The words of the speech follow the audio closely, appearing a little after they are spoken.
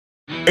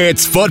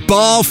It's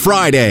Football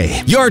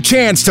Friday. Your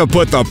chance to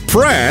put the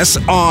press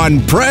on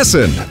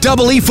Presson.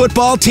 Double E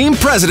Football Team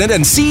President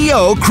and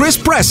CEO Chris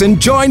Presson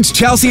joins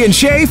Chelsea and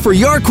Shay for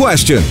your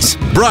questions.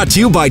 Brought to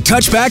you by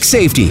Touchback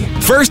Safety.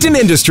 First in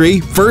industry,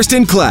 first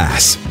in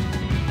class.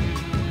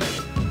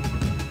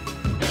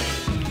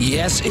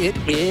 Yes, it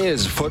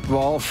is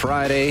Football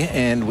Friday,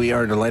 and we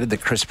are delighted that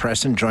Chris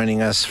Presson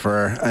joining us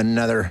for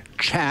another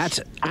chat.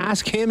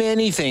 Ask him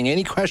anything,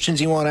 any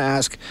questions you want to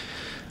ask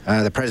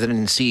the president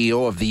and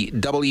CEO of the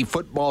Double E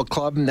Football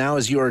Club. Now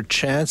is your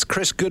chance.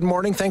 Chris, good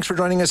morning. Thanks for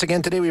joining us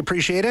again today. We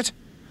appreciate it.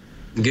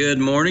 Good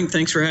morning.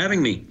 Thanks for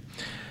having me.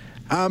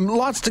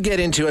 Lots to get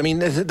into. I mean,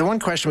 the one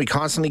question we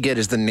constantly get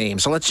is the name.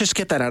 So let's just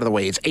get that out of the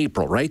way. It's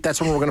April, right? That's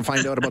when we're going to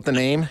find out about the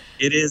name?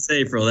 It is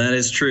April. That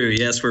is true.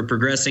 Yes, we're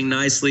progressing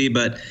nicely,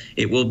 but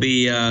it will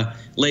be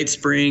late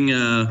spring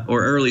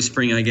or early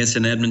spring, I guess,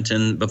 in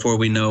Edmonton before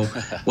we know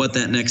what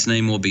that next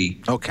name will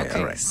be. Okay,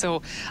 all right.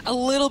 So a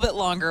little bit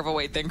longer of a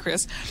wait than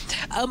Chris.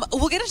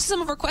 We'll get into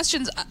some of our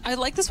questions. I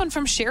like this one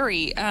from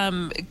Sherry.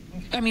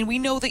 I mean, we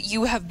know that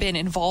you have been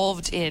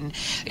involved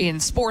in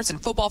sports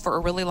and football for a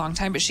really long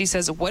time, but she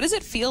says, what does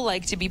it feel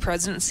like to be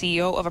president and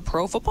CEO of a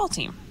pro football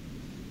team?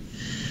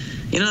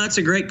 You know, that's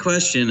a great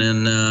question,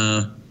 and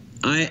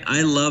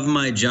I love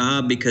my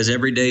job because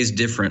every day is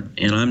different,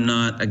 and I'm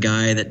not a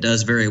guy that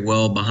does very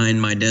well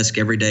behind my desk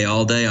every day,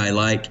 all day. I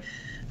like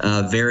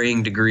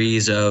varying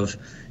degrees of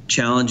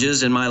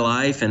challenges in my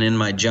life and in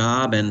my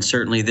job, and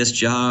certainly this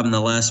job in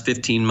the last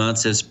 15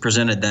 months has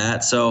presented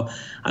that. So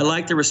I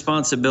like the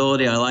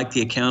responsibility, I like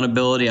the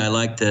accountability, I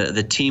like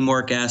the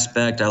teamwork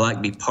aspect, I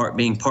like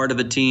being part of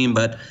a team,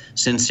 but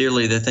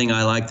sincerely the thing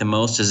I like the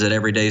most is that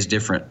every day is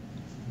different.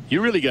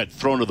 You really got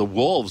thrown to the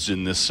wolves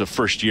in this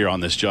first year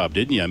on this job,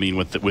 didn't you? I mean,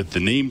 with the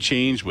name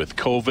change, with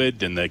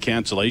COVID and the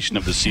cancellation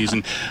of the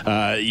season,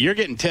 you're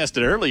getting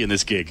tested early in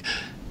this gig.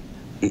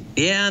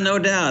 Yeah, no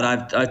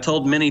doubt. I've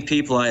told many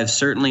people I have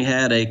certainly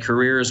had a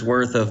career's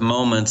worth of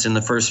moments in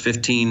the first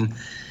 15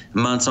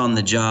 months on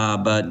the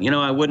job. But, you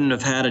know, I wouldn't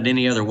have had it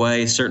any other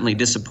way. Certainly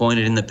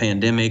disappointed in the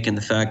pandemic and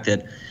the fact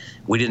that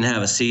we didn't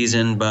have a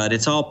season. But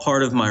it's all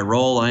part of my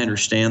role. I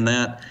understand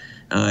that.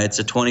 It's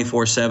a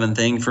 24/7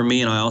 thing for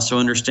me, and I also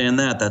understand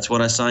that. That's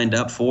what I signed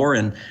up for,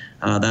 and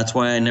that's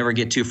why I never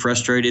get too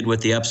frustrated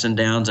with the ups and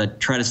downs. I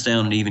try to stay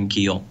on an even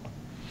keel.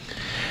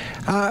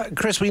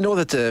 Chris, we know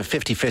that the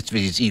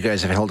 50-50s, you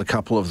guys have held a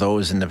couple of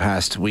those in the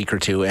past week or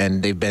two,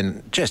 and they've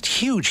been just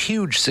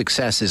huge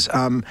successes.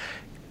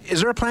 Is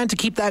there a plan to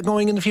keep that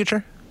going in the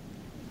future?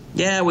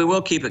 Yeah, we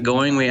will keep it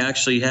going. We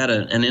actually had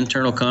an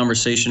internal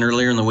conversation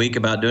earlier in the week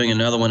about doing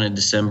another one in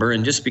December,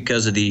 and just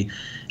because of the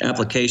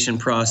application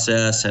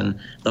process and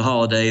the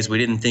holidays, we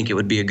didn't think it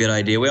would be a good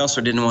idea. We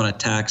also didn't want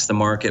to tax the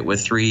market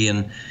with 3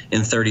 in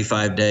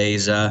 35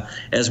 days.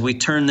 As we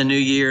turn the new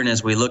year and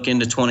as we look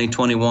into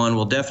 2021,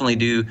 we'll definitely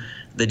do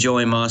the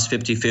Joey Moss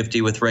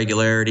 50-50 with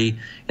regularity,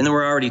 and then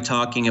we're already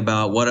talking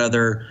about what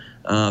other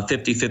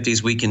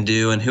 50-50s we can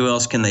do and who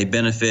else can they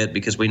benefit,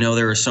 because we know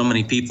there are so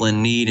many people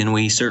in need and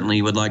we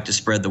certainly would like to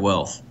spread the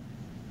wealth.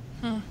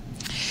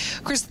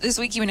 Chris, this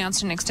week you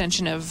announced an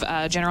extension of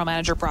General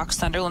Manager Brock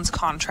Sunderland's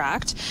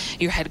contract.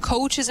 Your head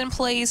coach is in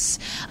place.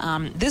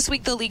 This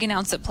week the league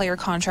announced that player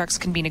contracts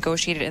can be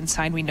negotiated and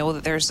signed. We know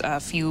that there's a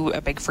few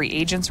big free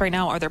agents right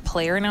now. Are there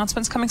player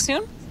announcements coming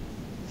soon?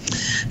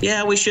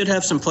 Yeah, we should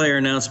have some player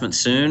announcements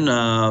soon.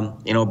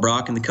 You know,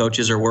 Brock and the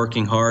coaches are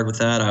working hard with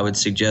that. I would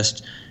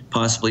suggest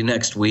possibly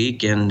next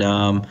week. And,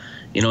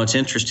 you know, it's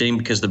interesting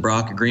because the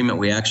Brock agreement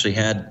we actually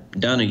had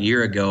done a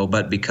year ago,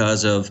 but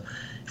because of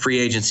free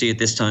agency at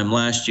this time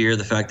last year,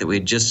 the fact that we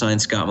had just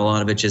signed Scott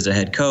Milanovich as a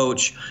head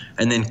coach,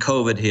 and then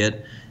COVID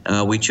hit,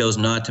 we chose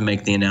not to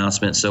make the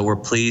announcement. So we're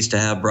pleased to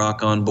have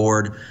Brock on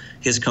board.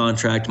 His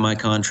contract, my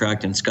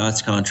contract, and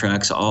Scott's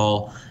contracts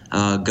all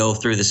go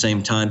through the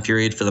same time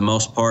period for the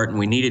most part, and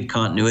we needed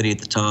continuity at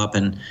the top,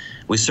 and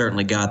we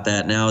certainly got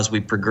that. Now as we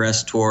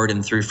progress toward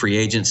and through free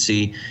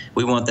agency,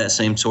 we want that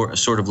same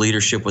sort of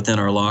leadership within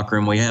our locker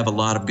room. We have a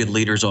lot of good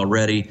leaders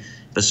already,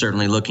 but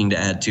certainly looking to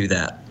add to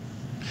that.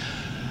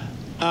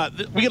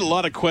 We get a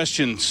lot of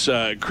questions,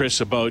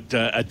 Chris, about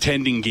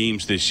attending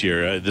games this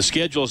year. The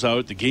schedule's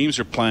out, the games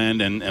are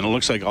planned, and it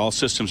looks like all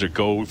systems are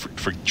go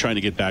for trying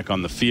to get back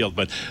on the field.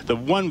 But the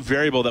one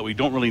variable that we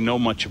don't really know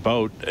much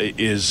about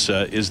is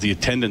the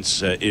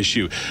attendance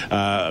issue.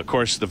 Of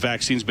course, the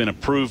vaccine's been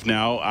approved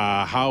now.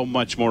 How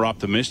much more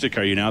optimistic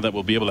are you now that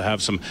we'll be able to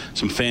have some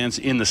fans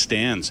in the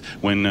stands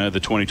when the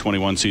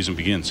 2021 season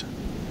begins?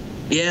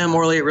 Yeah,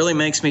 Morley, it really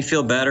makes me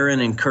feel better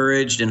and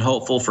encouraged and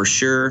hopeful for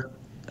sure.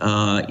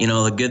 You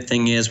know, the good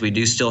thing is we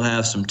do still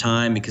have some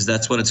time because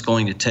that's what it's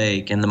going to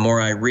take. And the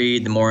more I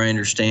read, the more I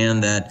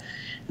understand that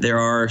there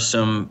are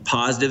some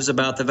positives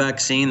about the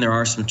vaccine. There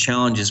are some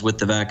challenges with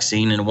the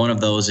vaccine. And one of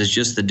those is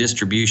just the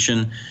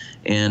distribution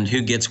and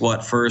who gets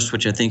what first,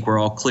 which I think we're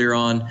all clear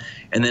on.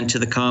 And then to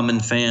the common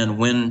fan,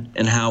 when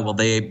and how will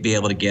they be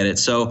able to get it?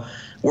 So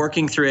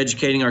working through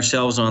educating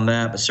ourselves on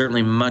that, but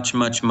certainly much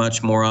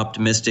more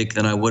optimistic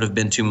than I would have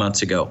been 2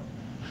 months ago.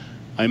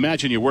 I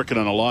imagine you're working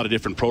on a lot of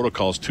different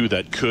protocols too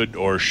that could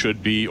or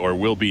should be or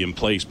will be in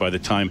place by the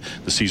time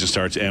the season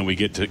starts and we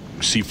get to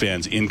see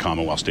fans in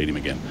Commonwealth Stadium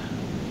again.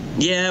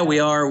 Yeah, we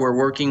are. We're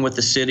working with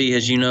the city,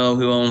 as you know,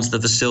 who owns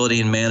the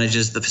facility and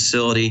manages the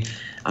facility.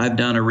 I've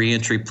done a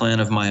reentry plan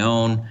of my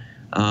own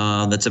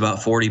that's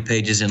about 40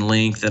 pages in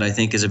length that I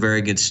think is a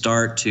very good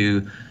start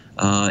to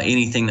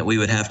anything that we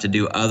would have to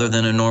do other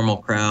than a normal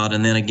crowd.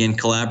 And then again,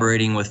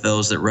 collaborating with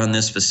those that run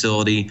this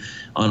facility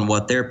on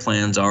what their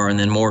plans are, and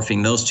then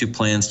morphing those two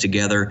plans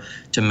together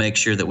to make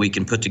sure that we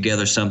can put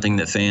together something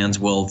that fans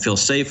will feel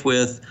safe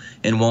with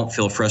and won't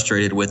feel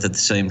frustrated with at the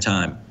same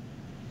time.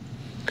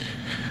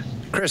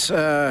 Chris, we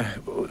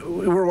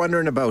were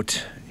wondering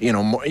about,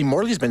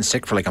 Morley's been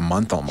sick for like a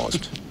month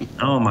almost.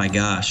 Oh, my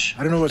gosh.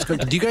 I don't know what's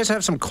going on. Do you guys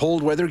have some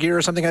cold weather gear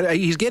or something?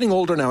 He's getting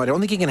older now. I don't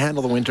think he can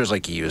handle the winters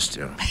like he used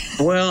to.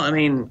 Well, I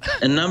mean,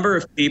 a number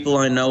of people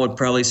I know would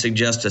probably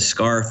suggest a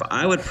scarf.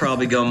 I would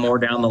probably go more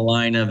down the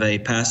line of a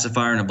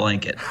pacifier and a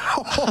blanket.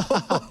 Ouch.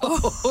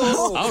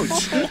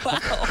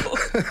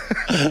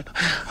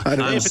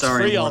 I'm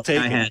sorry. Free, I'll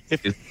take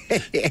it.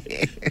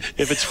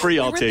 If it's free,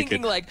 I'll take it. We were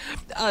thinking like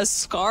a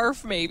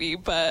scarf maybe,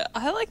 but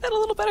I like that a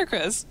little better,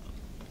 Chris.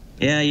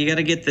 Yeah, you got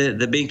to get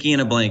the binky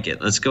and a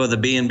blanket. Let's go with the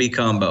B&B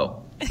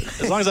combo.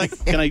 As long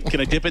as can I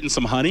dip it in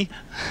some honey?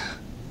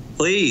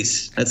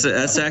 Please. That's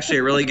actually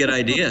a really good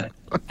idea.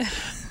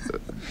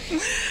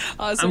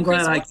 I'm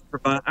glad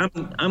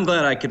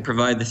I could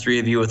provide the three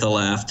of you with a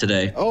laugh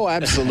today. Oh,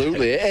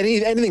 absolutely.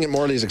 Anything at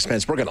Morley's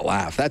expense, we're going to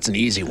laugh. That's an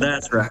easy one.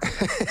 That's right.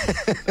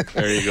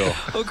 There you go.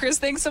 Well, Chris,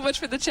 thanks so much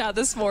for the chat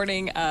this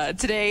morning,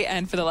 today,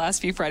 and for the last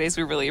few Fridays.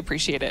 We really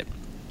appreciate it.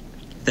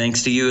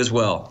 Thanks to you as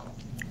well.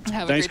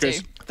 Have a great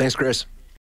day. Thanks, Chris.